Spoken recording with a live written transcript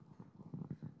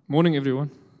Morning, everyone.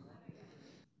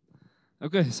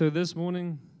 Okay, so this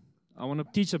morning I want to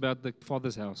teach about the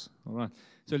Father's house. All right.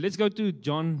 So let's go to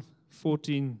John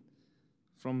 14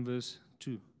 from verse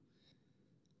 2.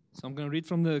 So I'm going to read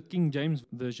from the King James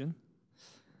Version.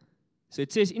 So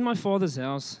it says, "In my Father's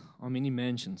house are many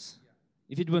mansions.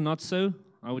 If it were not so,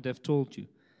 I would have told you.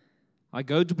 I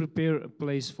go to prepare a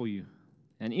place for you.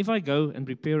 And if I go and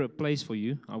prepare a place for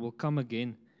you, I will come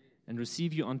again and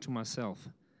receive you unto myself,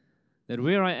 that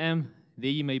where I am,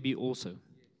 there ye may be also.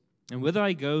 And whither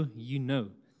I go, you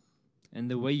know,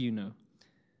 and the way you know."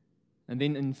 And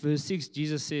then in verse 6,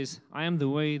 Jesus says, "I am the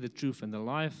way, the truth, and the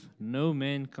life. No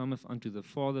man cometh unto the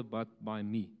Father but by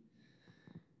me."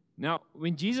 Now,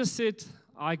 when Jesus said,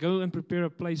 "I go and prepare a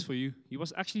place for you," he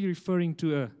was actually referring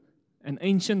to an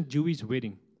ancient Jewish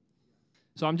wedding.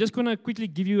 So I'm just going to quickly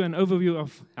give you an overview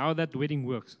of how that wedding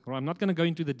works. Or I'm not going to go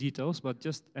into the details, but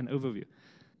just an overview.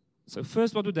 So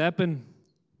first, what would happen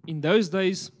in those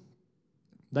days?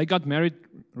 They got married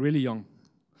really young,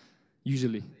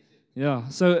 usually. Yeah.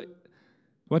 So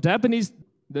what happened is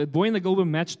the boy and the girl were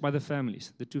matched by the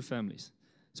families, the two families.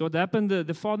 So what happened?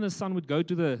 The father and the son would go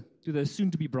to the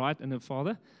soon-to-be bride and her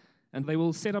father, and they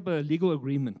will set up a legal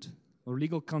agreement or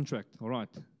legal contract. All right,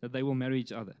 that they will marry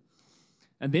each other.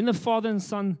 And then the father and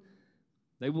son,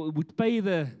 they would pay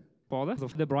the father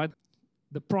of the bride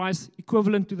the price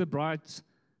equivalent to the bride's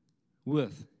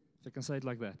worth, if I can say it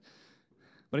like that.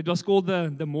 But it was called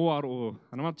the mohar, or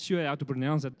I'm not sure how to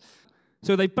pronounce it.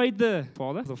 So they paid the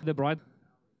father of the bride,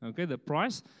 okay, the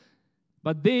price.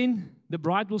 But then the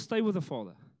bride will stay with the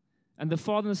father. And the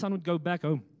father and the son would go back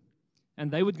home. And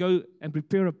they would go and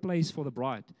prepare a place for the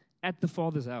bride at the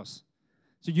father's house.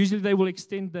 So usually they will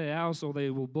extend the house, or they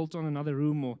will build on another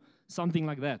room or something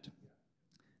like that.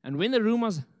 And when the room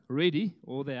was ready,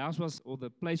 or the house was, or the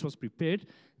place was prepared,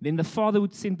 then the father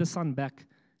would send the son back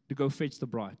to go fetch the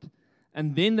bride.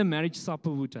 And then the marriage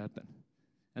supper would happen.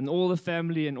 And all the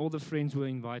family and all the friends were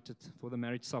invited for the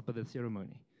marriage supper, the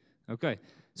ceremony. Okay,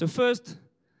 so first,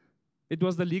 it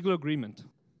was the legal agreement.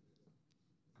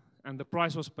 And the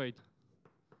price was paid.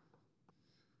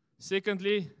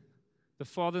 Secondly, the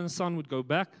father and son would go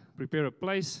back, prepare a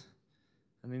place.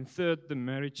 And then third, the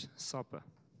marriage supper.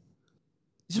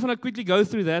 I just want to quickly go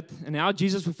through that and how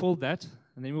Jesus fulfilled that,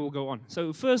 and then we will go on.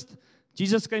 So first,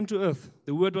 Jesus came to earth.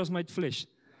 The Word was made flesh.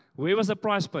 Where was the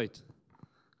price paid?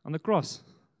 On the cross.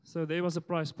 So there was a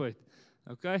price paid.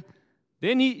 Okay?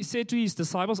 Then he said to his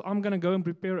disciples, "I'm going to go and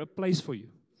prepare a place for you."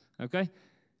 Okay?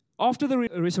 After the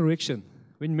resurrection,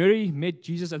 when Mary met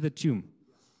Jesus at the tomb,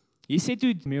 he said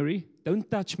to Mary,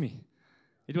 "Don't touch me."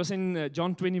 It was in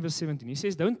John 20, verse 17. He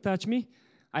says, "Don't touch me.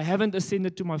 I haven't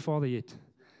ascended to my Father yet.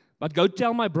 But go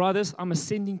tell my brothers I'm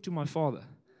ascending to my Father."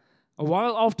 A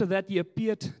while after that, he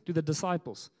appeared to the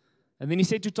disciples. And then he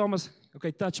said to Thomas,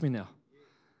 "Okay, touch me now."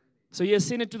 So he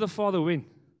ascended to the Father when?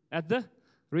 At the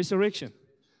resurrection.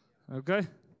 Okay?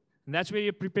 And that's where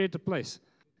he prepared the place.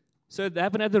 So it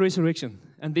happened at the resurrection.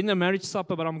 And then the marriage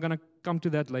supper, but I'm going to come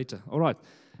to that later. All right.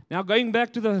 Now going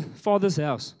back to the Father's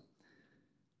house.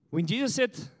 When Jesus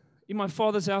said, "In my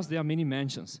Father's house there are many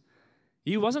mansions,"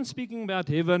 he wasn't speaking about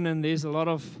heaven and there's a lot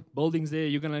of buildings there.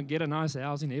 You're going to get a nice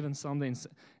house in heaven someday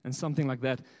and something like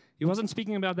that. He wasn't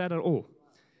speaking about that at all.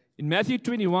 In Matthew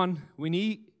 21, when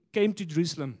he came to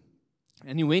Jerusalem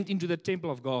and he went into the temple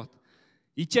of God,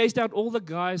 he chased out all the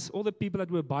guys, all the people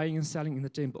that were buying and selling in the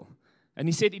temple. And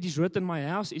he said, "It is written, my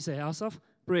house is a house of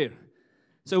prayer."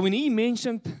 So when he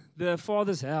mentioned the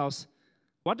Father's house,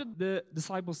 what did the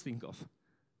disciples think of?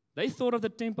 They thought of the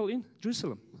temple in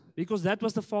Jerusalem, because that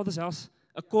was the Father's house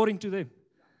according to them.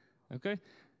 Okay?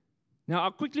 Now, I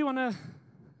quickly want to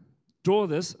draw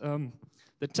this,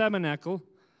 the tabernacle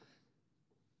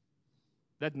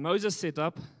that Moses set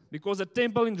up, because the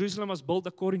temple in Jerusalem was built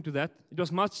according to that. It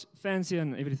was much fancier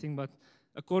and everything, but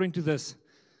according to this.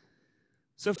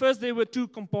 So first there were two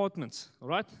compartments, all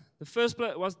right? The first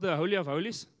was the Holy of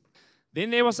Holies. Then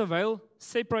there was a veil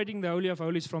separating the Holy of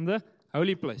Holies from the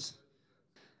holy place.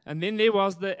 And then there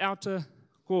was the outer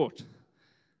court.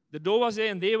 The door was there,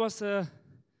 and there was a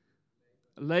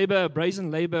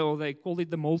brazen laver, or they called it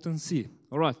the molten sea.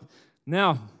 All right.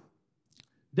 Now,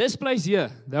 this place here,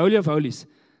 the Holy of Holies,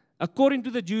 according to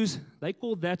the Jews, they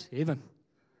called that heaven.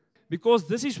 Because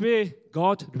this is where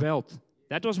God dwelt.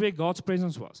 That was where God's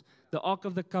presence was. The Ark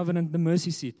of the Covenant, the mercy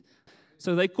seat.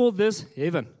 So they called this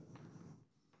heaven.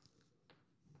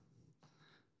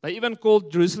 They even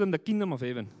called Jerusalem the kingdom of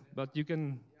heaven. But you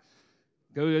can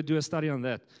go do a study on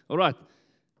that. All right.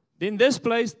 Then this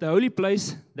place, the holy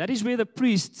place, that is where the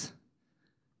priests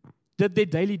did their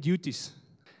daily duties.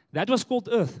 That was called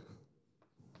earth.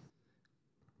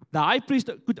 The high priest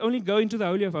could only go into the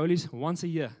Holy of Holies once a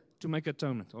year to make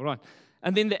atonement. All right.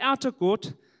 And then the outer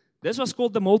court, this was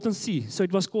called the molten sea. So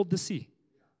it was called the sea.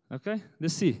 Okay? The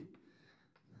sea.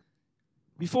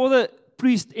 Before the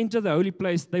priest entered the holy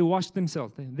place, they washed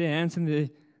themselves, their hands and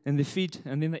their feet,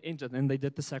 and then they entered and they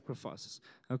did the sacrifices.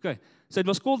 Okay. So it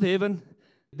was called heaven.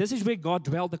 This is where God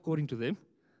dwelled according to them.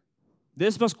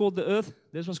 This was called the earth.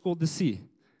 This was called the sea.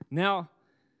 Now,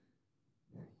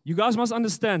 you guys must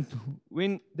understand,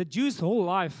 when the Jews' whole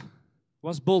life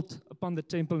was built upon the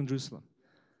temple in Jerusalem,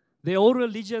 their whole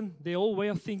religion, their whole way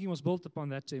of thinking was built upon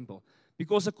that temple.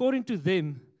 Because according to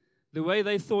them, the way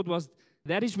they thought was,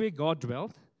 that is where God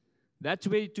dwelt. That's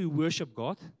where to worship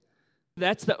God.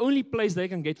 That's the only place they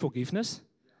can get forgiveness.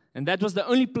 And that was the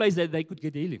only place that they could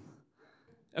get healing.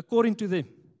 According to them.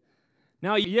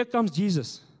 Now here comes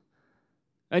Jesus.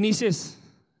 And he says,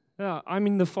 yeah, I'm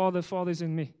in the Father, Father is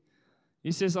in me.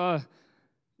 He says,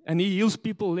 and he heals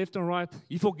people left and right.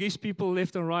 He forgives people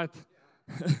left and right.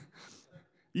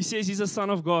 He says he's a son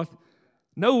of God.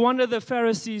 No wonder the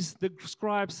Pharisees, the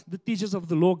scribes, the teachers of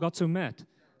the law got so mad.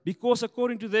 Because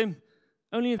according to them,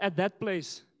 only at that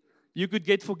place you could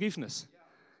get forgiveness.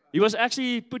 He was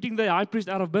actually putting the high priest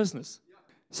out of business.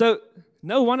 So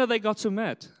no wonder they got so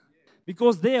mad.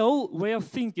 Because their whole way of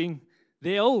thinking,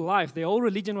 their whole life, their whole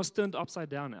religion was turned upside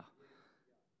down now.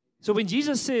 So when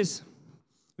Jesus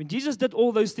did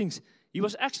all those things, he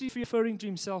was actually referring to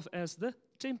himself as the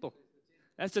temple.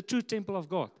 As the true temple of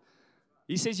God.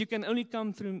 He says, you can only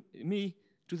come through me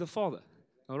to the Father.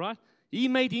 All right? He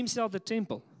made himself the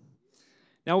temple.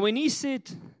 Now, when he said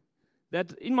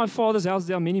that in my Father's house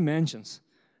there are many mansions,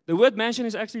 the word mansion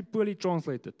is actually poorly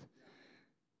translated.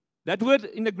 That word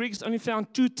in the Greek is only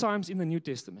found 2 times in the New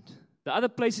Testament. The other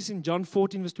place is in John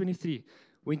 14, verse 23.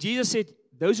 When Jesus said,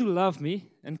 those who love me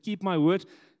and keep my word,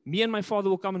 me and my Father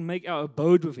will come and make our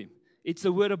abode with him. It's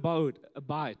the word abode,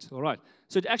 all right.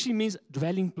 So it actually means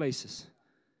dwelling places.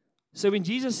 So when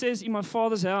Jesus says, in my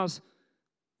Father's house,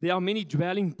 there are many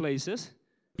dwelling places,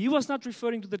 he was not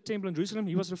referring to the temple in Jerusalem,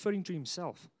 he was referring to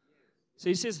himself. So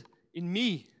he says, in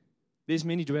me, there's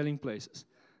many dwelling places.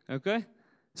 Okay?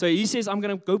 So he says, I'm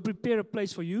going to go prepare a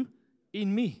place for you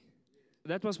in me.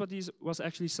 That was what he was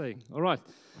actually saying. All right.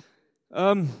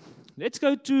 Let's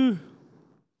go to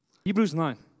Hebrews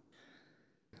 9.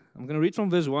 I'm going to read from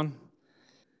verse 1.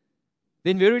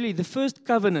 Then verily the first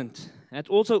covenant had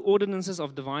also ordinances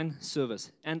of divine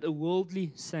service and a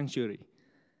worldly sanctuary.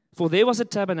 For there was a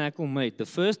tabernacle made, the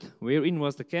first, wherein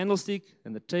was the candlestick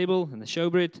and the table and the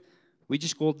showbread, which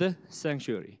is called the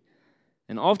sanctuary.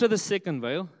 And after the second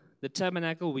veil, the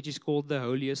tabernacle which is called the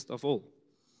holiest of all,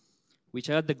 which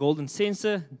had the golden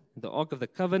censer, the ark of the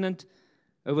covenant,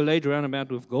 overlaid round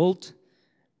about with gold,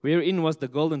 wherein was the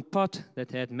golden pot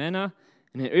that had manna,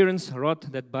 and Aaron's rod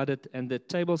that budded, and the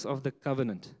tables of the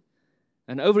covenant.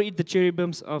 And over it the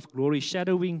cherubims of glory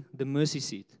shadowing the mercy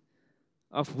seat,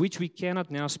 of which we cannot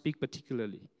now speak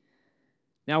particularly.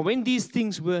 Now when these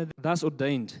things were thus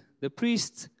ordained, the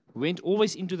priests went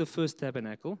always into the first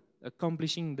tabernacle,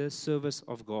 accomplishing the service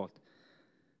of God.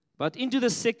 But into the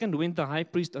second went the high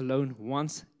priest alone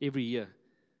once every year,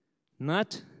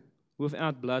 not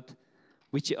without blood,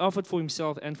 which he offered for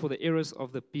himself and for the errors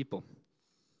of the people.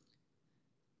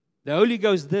 The Holy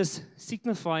Ghost this,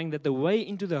 signifying that the way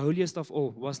into the holiest of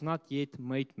all was not yet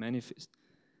made manifest,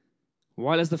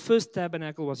 while as the first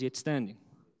tabernacle was yet standing,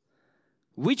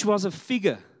 which was a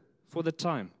figure for the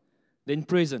time then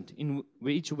present, in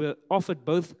which were offered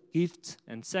both gifts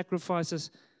and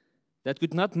sacrifices that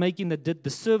could not make him that did the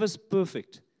service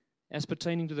perfect, as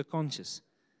pertaining to the conscience,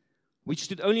 which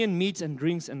stood only in meats and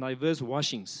drinks and diverse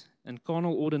washings and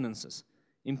carnal ordinances,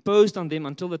 imposed on them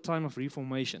until the time of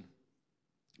reformation.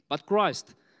 But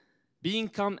Christ, being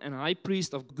come an high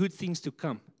priest of good things to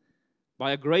come,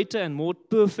 by a greater and more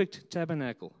perfect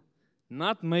tabernacle,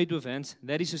 not made with hands,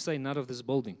 that is to say, not of this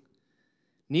building,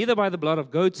 neither by the blood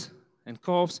of goats and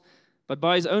calves, but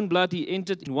by his own blood he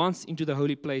entered once into the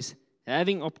holy place,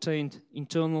 having obtained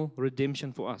eternal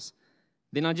redemption for us.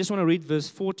 Then I just want to read verse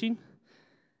 14.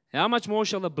 How much more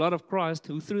shall the blood of Christ,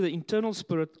 who through the eternal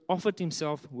Spirit offered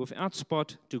himself without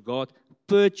spot to God,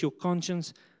 purge your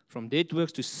conscience from dead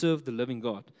works to serve the living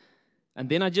God? And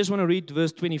then I just want to read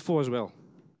verse 24 as well.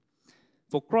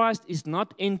 For Christ is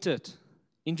not entered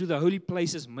into the holy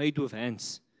places made with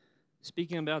hands.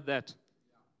 Speaking about that.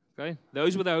 Okay?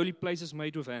 Those were the holy places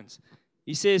made with hands.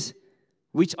 He says,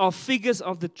 which are figures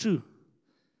of the true,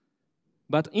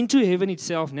 but into heaven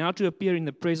itself, now to appear in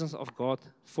the presence of God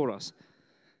for us.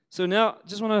 So now,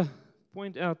 just want to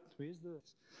point out,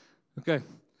 okay,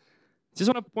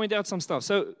 just want to point out some stuff.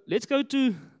 So let's go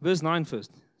to verse 9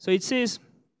 first. So it says,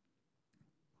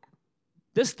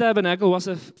 This tabernacle was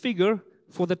a figure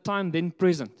for the time then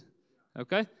present.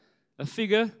 Okay? A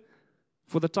figure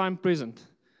for the time present.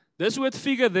 This word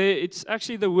figure there, it's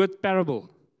actually the word parable.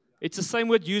 It's the same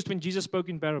word used when Jesus spoke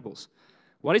in parables.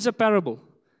 What is a parable?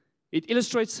 It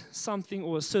illustrates something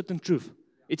or a certain truth.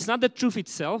 It's not the truth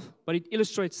itself, but it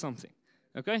illustrates something.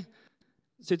 Okay?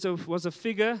 So it was a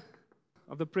figure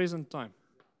of the present time.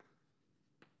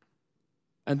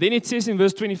 And then it says in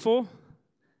verse 24,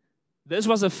 this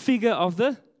was a figure of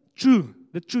the true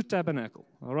tabernacle.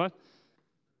 All right?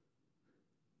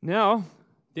 Now,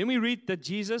 then we read that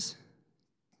Jesus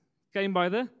came by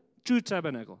the true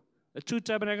tabernacle. A true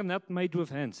tabernacle not made with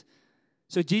hands.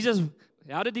 So Jesus,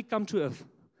 how did he come to earth?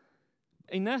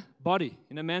 In a body,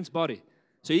 in a man's body.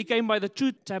 So he came by the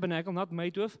true tabernacle, not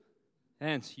made with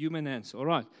hands, human hands. All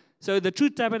right. So the true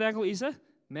tabernacle is a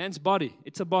man's body.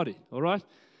 It's a body. All right.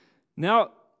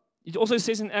 Now, it also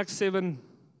says in Acts 7,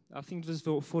 I think verse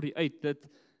 48, that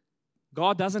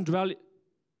God doesn't dwell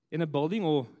in a building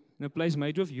or in a place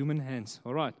made with human hands.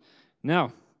 All right.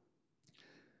 Now,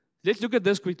 let's look at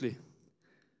this quickly.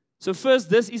 So first,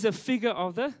 this is a figure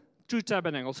of the true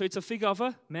tabernacle. So it's a figure of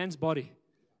a man's body,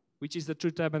 which is the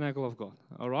true tabernacle of God.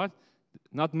 All right?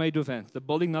 Not made with hands. The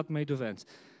building not made with hands.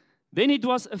 Then it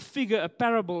was a figure, a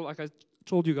parable, like I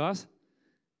told you guys,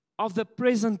 of the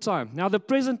present time. Now, the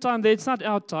present time there, it's not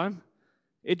our time.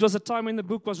 It was a time when the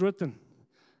book was written,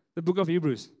 the book of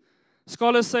Hebrews.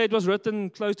 Scholars say it was written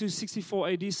close to 64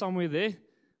 AD, somewhere there.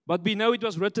 But we know it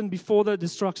was written before the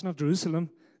destruction of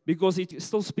Jerusalem because it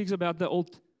still speaks about the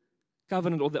old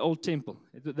covenant or the old temple.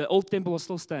 The old temple was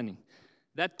still standing.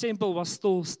 That temple was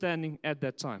still standing at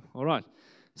that time. All right.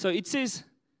 So it says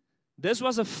this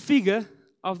was a figure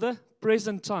of the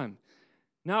present time.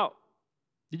 Now,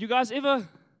 did you guys ever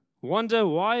wonder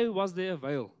why was there a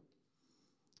veil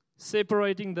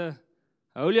separating the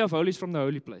Holy of Holies from the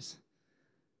holy place?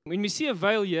 When we see a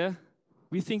veil here,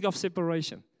 we think of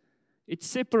separation. It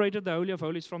separated the Holy of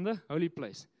Holies from the holy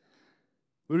place.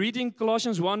 We read in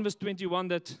Colossians 1 verse 21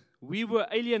 that we were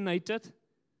alienated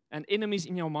and enemies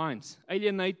in your minds.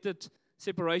 Alienated,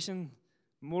 separation,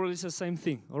 more or less the same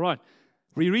thing. All right.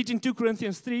 We read in 2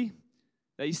 Corinthians 3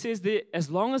 that he says there, as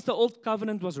long as the old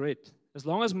covenant was read, as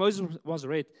long as Moses was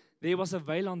read, there was a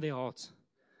veil on their hearts.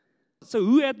 So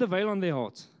who had the veil on their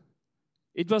hearts?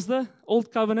 It was the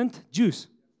old covenant Jews.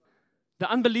 The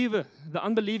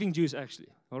unbelieving Jews actually.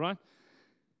 All right.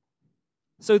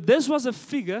 So this was a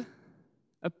figure,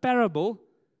 a parable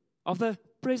of the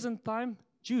present time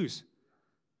Jews,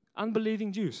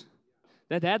 unbelieving Jews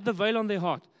that had the veil on their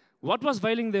heart. What was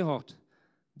veiling their heart?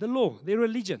 The law, their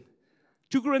religion.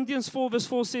 2 Corinthians 4 verse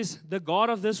 4 says, the God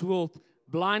of this world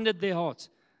blinded their hearts.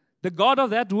 The God of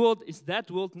that world is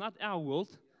that world, not our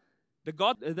world. The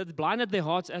God that blinded their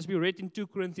hearts, as we read in 2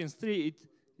 Corinthians 3,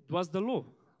 it was the law,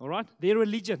 all right? Their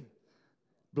religion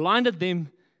blinded them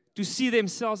to see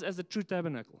themselves as the true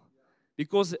tabernacle.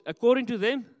 Because according to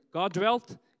them, God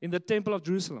dwelt in the temple of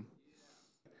Jerusalem.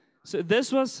 So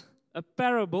this was a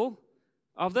parable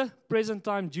of the present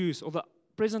time Jews, or the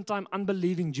present time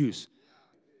unbelieving Jews.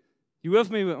 You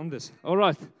with me on this? All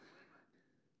right.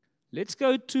 Let's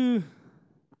go to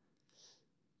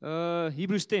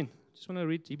Hebrews 10. Just want to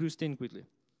read Hebrews 10 quickly.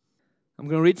 I'm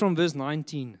going to read from verse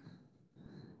 19.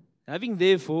 Having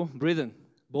therefore, brethren,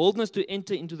 boldness to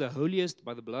enter into the holiest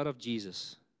by the blood of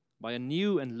Jesus, by a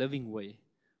new and living way,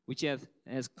 which he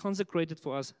has consecrated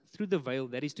for us through the veil,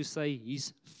 that is to say,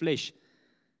 his flesh.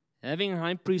 Having a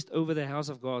high priest over the house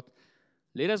of God,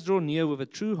 let us draw near with a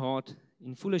true heart,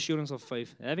 in full assurance of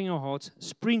faith, having our hearts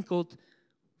sprinkled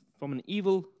from an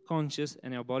evil conscience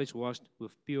and our bodies washed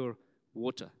with pure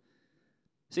water.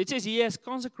 So it says he has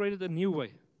consecrated a new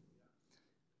way.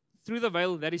 Through the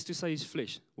veil, that is to say, his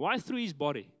flesh. Why through his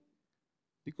body?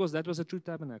 Because that was a true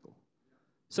tabernacle.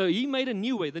 So he made a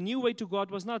new way. The new way to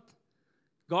God was not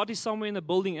God is somewhere in a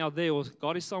building out there, or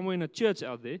God is somewhere in a church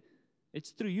out there.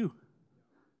 It's through you.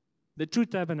 The true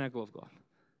tabernacle of God.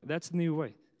 That's the new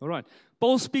way. All right.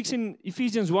 Paul speaks in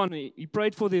Ephesians 1. He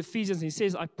prayed for the Ephesians. He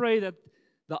says, I pray that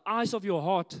the eyes of your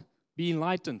heart be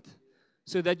enlightened,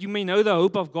 so that you may know the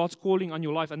hope of God's calling on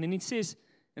your life. And then it says,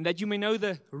 and that you may know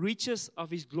the riches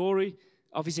of his glory,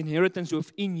 of his inheritance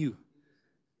within you.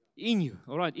 In you.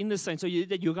 All right. In the saints. So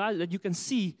that you can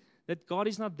see that God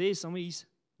is not there somewhere. He's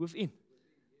within.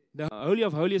 The Holy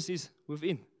of Holies is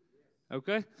within.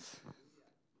 Okay?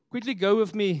 Quickly go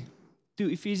with me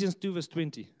to Ephesians 2 verse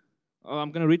 20.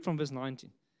 I'm going to read from verse 19.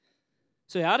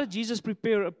 So how did Jesus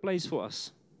prepare a place for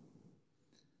us?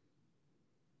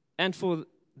 And for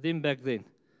them back then.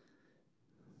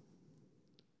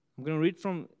 I'm going to read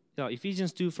from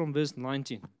Ephesians 2 from verse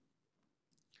 19.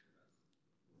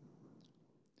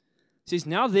 says,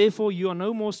 now therefore you are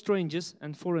no more strangers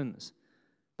and foreigners,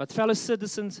 but fellow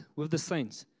citizens with the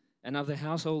saints and of the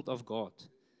household of God,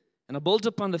 and are built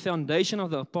upon the foundation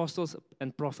of the apostles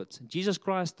and prophets, Jesus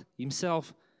Christ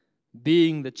himself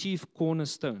being the chief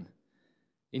cornerstone,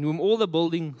 in whom all the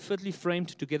building fitly framed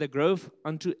together groweth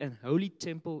unto an holy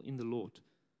temple in the Lord.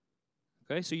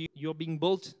 Okay, so you're being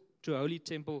built to a holy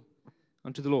temple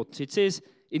unto the Lord. So it says,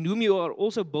 in whom you are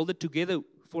also builded together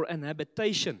for an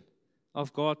habitation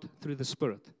of God through the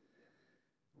Spirit.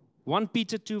 1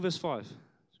 Peter 2 verse 5.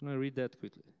 I'm going to read that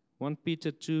quickly. 1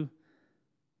 Peter 2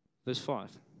 verse 5.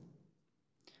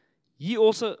 Ye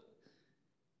also,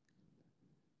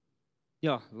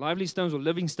 lively stones or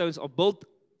living stones are built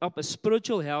up a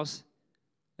spiritual house,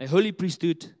 a holy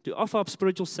priesthood, to offer up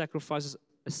spiritual sacrifices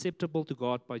acceptable to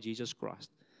God by Jesus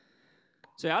Christ.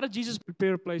 So how did Jesus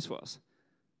prepare a place for us?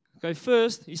 Okay,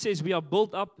 first, he says we are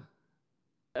built up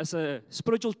as a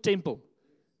spiritual temple,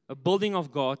 a building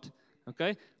of God,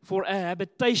 okay, for a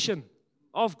habitation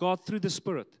of God through the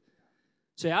Spirit.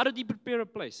 So how did he prepare a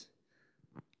place?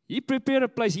 He prepared a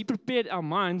place, he prepared our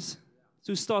minds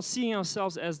to start seeing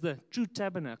ourselves as the true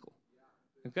tabernacle,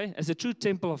 okay, as the true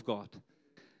temple of God.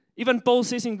 Even Paul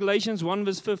says in Galatians 1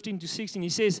 verse 15 to 16, he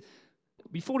says,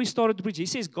 before he started to preach, he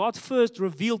says God first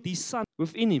revealed his Son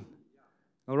within him.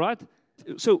 All right?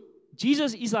 So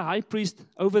Jesus is a high priest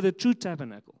over the true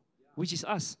tabernacle, which is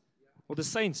us, or the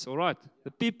saints, all right,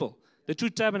 the people, the true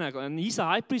tabernacle. And he's a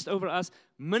high priest over us,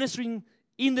 ministering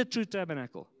in the true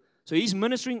tabernacle. So he's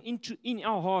ministering in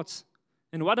our hearts.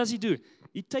 And what does he do?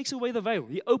 He takes away the veil.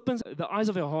 He opens the eyes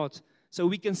of our hearts so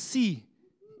we can see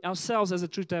ourselves as a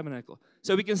true tabernacle.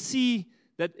 So we can see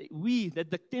that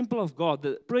the temple of God,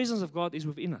 the presence of God is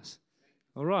within us.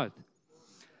 All right.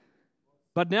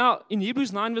 But now in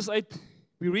Hebrews 9 verse 8,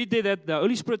 we read there that the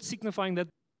Holy Spirit signifying that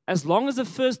as long as the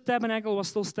first tabernacle was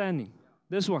still standing,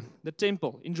 this one, the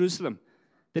temple in Jerusalem,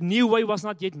 the new way was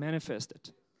not yet manifested.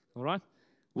 All right.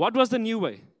 What was the new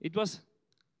way? It was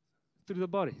through the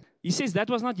body. He says that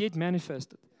was not yet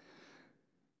manifested.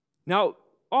 Now,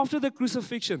 after the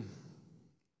crucifixion,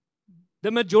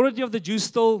 the majority of the Jews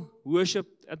still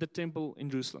worshipped at the temple in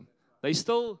Jerusalem. They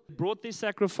still brought their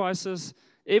sacrifices.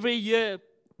 Every year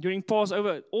during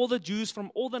Passover, all the Jews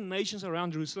from all the nations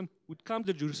around Jerusalem would come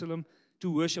to Jerusalem to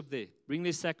worship there, bring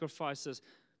their sacrifices,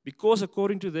 because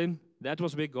according to them, that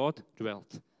was where God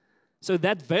dwelt. So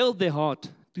that veiled their heart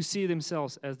to see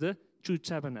themselves as the true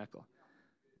tabernacle.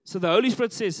 So the Holy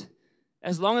Spirit says,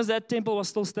 as long as that temple was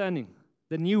still standing,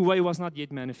 the new way was not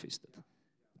yet manifested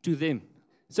to them.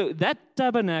 So that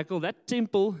tabernacle, that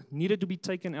temple needed to be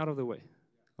taken out of the way.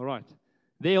 All right.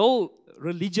 Their whole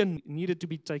religion needed to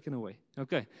be taken away.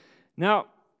 Okay. Now,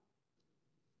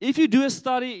 if you do a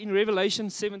study in Revelation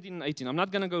 17 and 18, I'm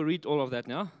not going to go read all of that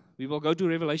now. We will go to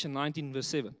Revelation 19 verse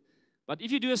 7. But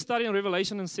if you do a study in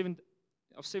Revelation 17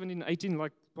 and 18,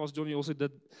 like Pastor Johnny also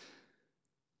did,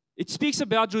 it speaks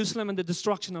about Jerusalem and the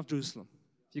destruction of Jerusalem.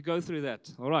 If you go through that,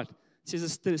 all right. It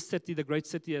says the city, the great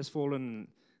city has fallen,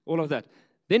 all of that.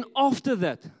 Then after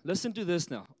that, listen to this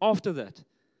now. After that,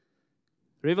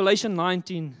 Revelation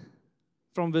 19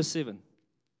 from verse 7.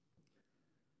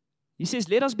 He says,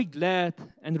 let us be glad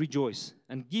and rejoice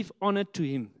and give honor to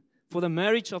him, for the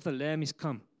marriage of the Lamb is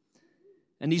come,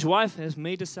 and his wife has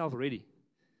made herself ready.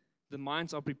 The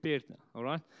minds are prepared now, all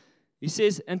right? He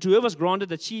says, and to her was granted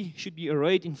that she should be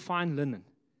arrayed in fine linen,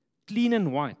 clean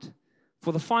and white,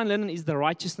 for the fine linen is the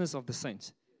righteousness of the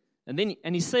saints. And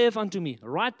he saith unto me,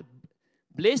 right,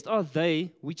 blessed are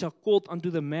they which are called unto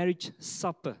the marriage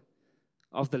supper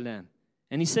of the Lamb.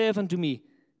 And he saith unto me,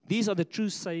 these are the true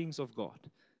sayings of God.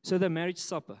 So the marriage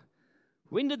supper.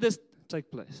 When did this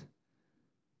take place?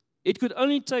 It could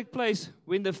only take place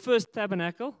when the first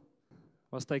tabernacle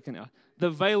was taken out. The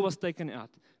veil was taken out.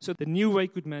 So the new way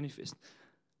could manifest.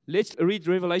 Let's read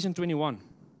Revelation 21,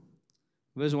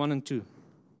 verse 1 and 2.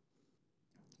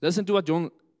 Listen to what John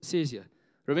says here.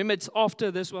 Remember, it's after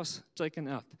this was taken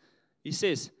out. He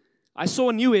says, I saw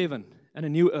a new heaven and a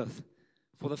new earth.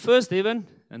 For the first heaven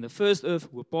and the first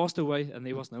earth were passed away, and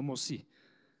there was no more sea.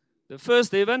 The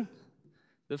first heaven,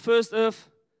 the first earth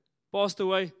passed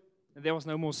away, and there was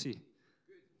no more sea.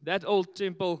 That old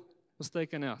temple was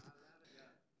taken out.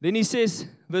 Then he says,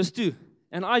 verse 2,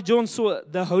 and I, John, saw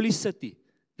the holy city,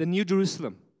 the new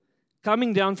Jerusalem,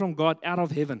 coming down from God out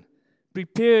of heaven,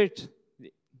 prepared.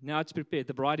 Now it's prepared.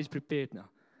 The bride is prepared now.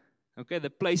 Okay, the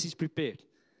place is prepared.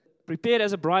 Prepared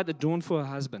as a bride adorned for her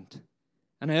husband.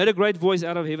 And I heard a great voice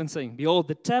out of heaven saying, behold,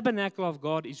 the tabernacle of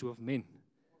God is with men.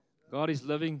 God is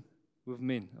living with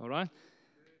men, all right?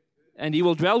 And he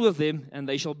will dwell with them, and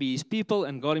they shall be his people,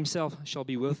 and God himself shall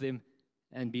be with them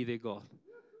and be their God.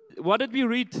 What did we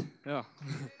read? Yeah.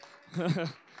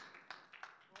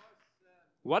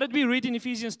 What did we read in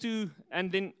Ephesians 2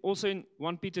 and then also in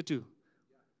 1 Peter 2?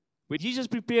 When Jesus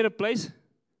prepared a place,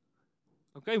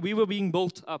 okay, we were being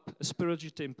built up, a spiritual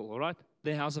temple, all right?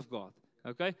 The house of God,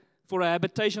 okay? For a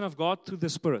habitation of God through the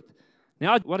Spirit.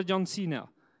 Now, what did John see now?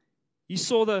 He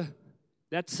saw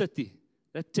that city,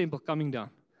 that temple coming down,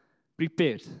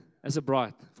 prepared as a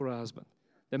bride for her husband.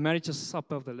 The marriage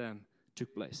supper of the Lamb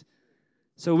took place.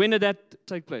 So when did that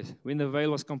take place? When the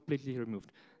veil was completely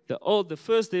removed. The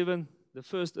first heaven, the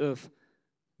first earth,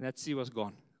 that sea was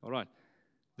gone. All right.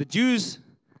 The Jews,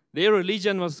 their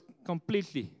religion was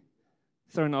completely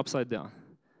thrown upside down.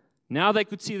 Now they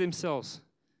could see themselves,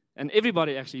 and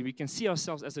everybody actually, we can see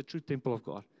ourselves as a true temple of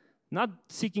God. Not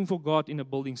seeking for God in a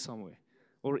building somewhere,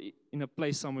 or in a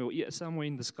place somewhere, or somewhere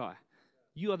in the sky.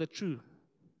 You are the true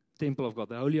temple of God,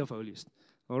 the Holy of Holies.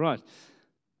 All right.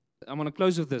 I'm going to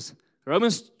close with this.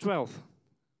 Romans 12,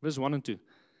 verse 1 and 2.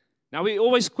 Now, we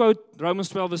always quote Romans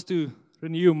 12, verse 2,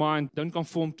 renew your mind, don't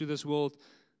conform to this world,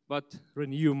 but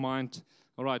renew your mind,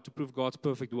 all right, to prove God's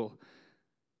perfect will.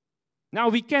 Now,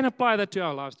 we can apply that to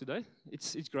our lives today.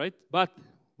 It's great. But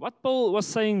what Paul was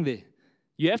saying there,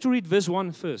 you have to read verse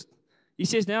 1 first. He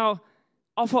says, now,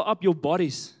 offer up your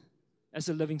bodies as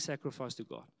a living sacrifice to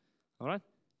God. All right?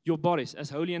 Your bodies as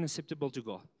holy and acceptable to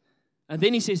God. And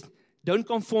then he says, don't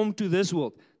conform to this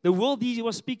world. The world he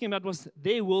was speaking about was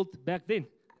their world back then.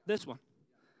 This one.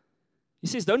 He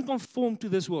says, don't conform to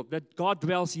this world, that God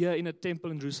dwells here in a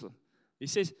temple in Jerusalem. He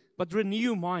says, but renew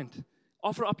your mind.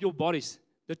 Offer up your bodies,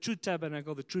 the true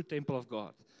tabernacle, the true temple of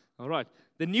God. All right.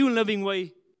 The new living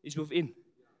way is within,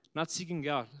 not seeking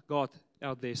God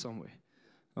out there somewhere.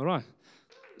 All right.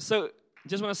 So,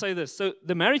 just want to say this. So,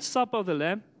 the marriage supper of the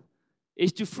Lamb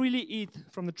is to freely eat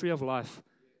from the tree of life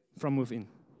from within.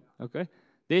 Okay?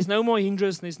 There's no more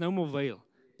hindrance, there's no more veil.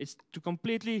 It's to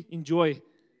completely enjoy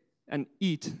and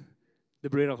eat the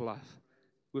bread of life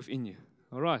within you.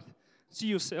 All right? See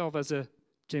yourself as a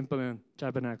temple and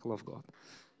tabernacle of God.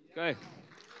 Okay.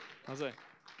 How's that?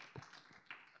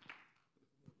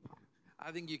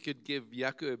 I think you could give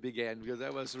Yaku a big hand because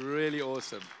that was really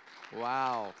awesome.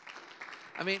 Wow.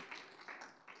 I mean,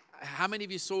 how many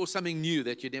of you saw something new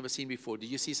that you'd never seen before? Did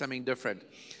you see something different?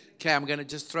 Okay, I'm going to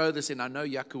just throw this in. I know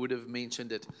Yaku would have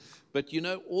mentioned it. But you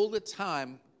know, all the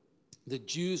time, the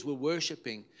Jews were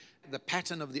worshiping the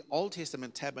pattern of the Old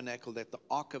Testament tabernacle that the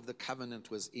Ark of the Covenant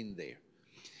was in there.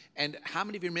 And how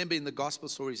many of you remember in the gospel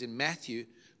stories in Matthew,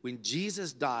 when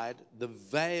Jesus died, the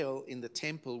veil in the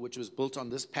temple, which was built on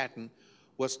this pattern,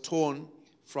 was torn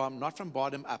from, not from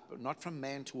bottom up, not from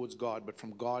man towards God, but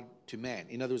from God to man.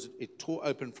 In other words, it tore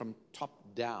open from top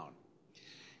down.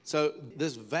 So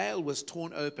this veil was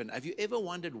torn open. Have you ever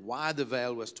wondered why the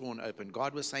veil was torn open?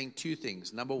 God was saying two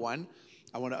things. Number one,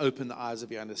 I want to open the eyes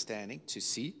of your understanding to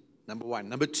see. Number one.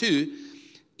 Number two,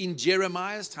 in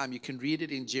Jeremiah's time, you can read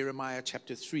it in Jeremiah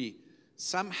chapter 3.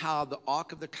 Somehow the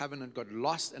Ark of the Covenant got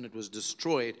lost and it was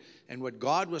destroyed. And what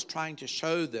God was trying to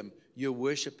show them, you're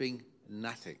worshiping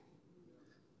nothing.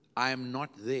 I am not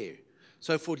there.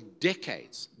 So for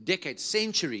decades,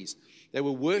 centuries, they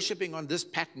were worshiping on this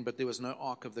pattern, but there was no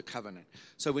Ark of the Covenant.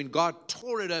 So when God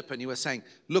tore it open, he was saying,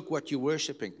 look, what you're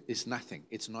worshiping is nothing.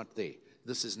 It's not there.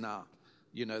 This is now,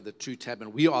 the true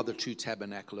tabernacle. We are the true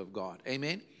tabernacle of God.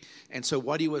 Amen? And so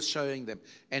what he was showing them,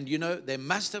 and they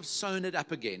must have sewn it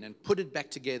up again and put it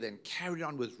back together and carried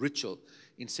on with ritual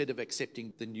instead of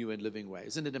accepting the new and living way.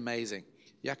 Isn't it amazing?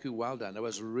 Yaku, well done. That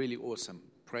was really awesome.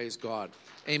 Praise God.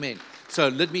 Amen. So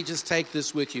let me just take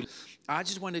this with you. I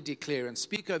just want to declare and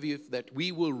speak over you that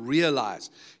we will realize.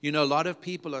 A lot of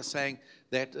people are saying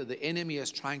that the enemy is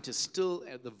trying to still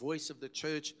the voice of the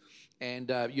church and,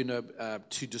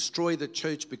 to destroy the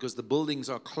church because the buildings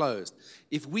are closed.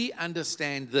 If we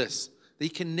understand this, they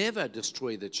can never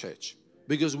destroy the church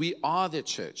because we are the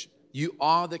church. You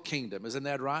are the kingdom. Isn't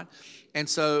that right? And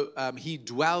so he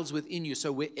dwells within you.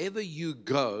 So wherever you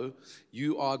go,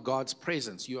 you are God's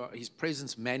presence. You are his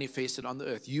presence manifested on the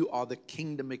earth. You are the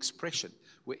kingdom expression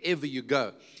wherever you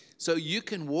go. So you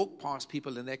can walk past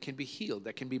people and they can be healed.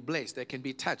 They can be blessed. They can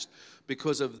be touched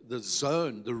because of the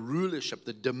zone, the rulership,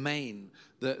 the domain.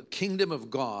 The kingdom of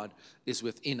God is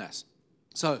within us.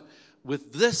 So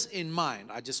with this in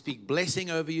mind, I just speak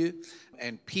blessing over you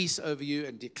and peace over you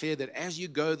and declare that as you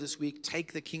go this week,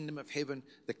 take the kingdom of heaven,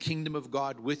 the kingdom of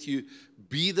God with you.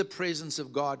 Be the presence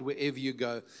of God wherever you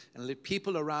go and let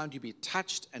people around you be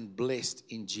touched and blessed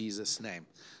in Jesus' name.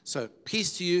 So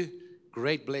peace to you,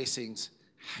 great blessings,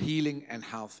 healing and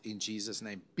health in Jesus'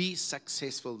 name. Be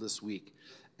successful this week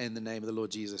in the name of the Lord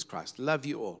Jesus Christ. Love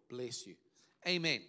you all. Bless you. Amen.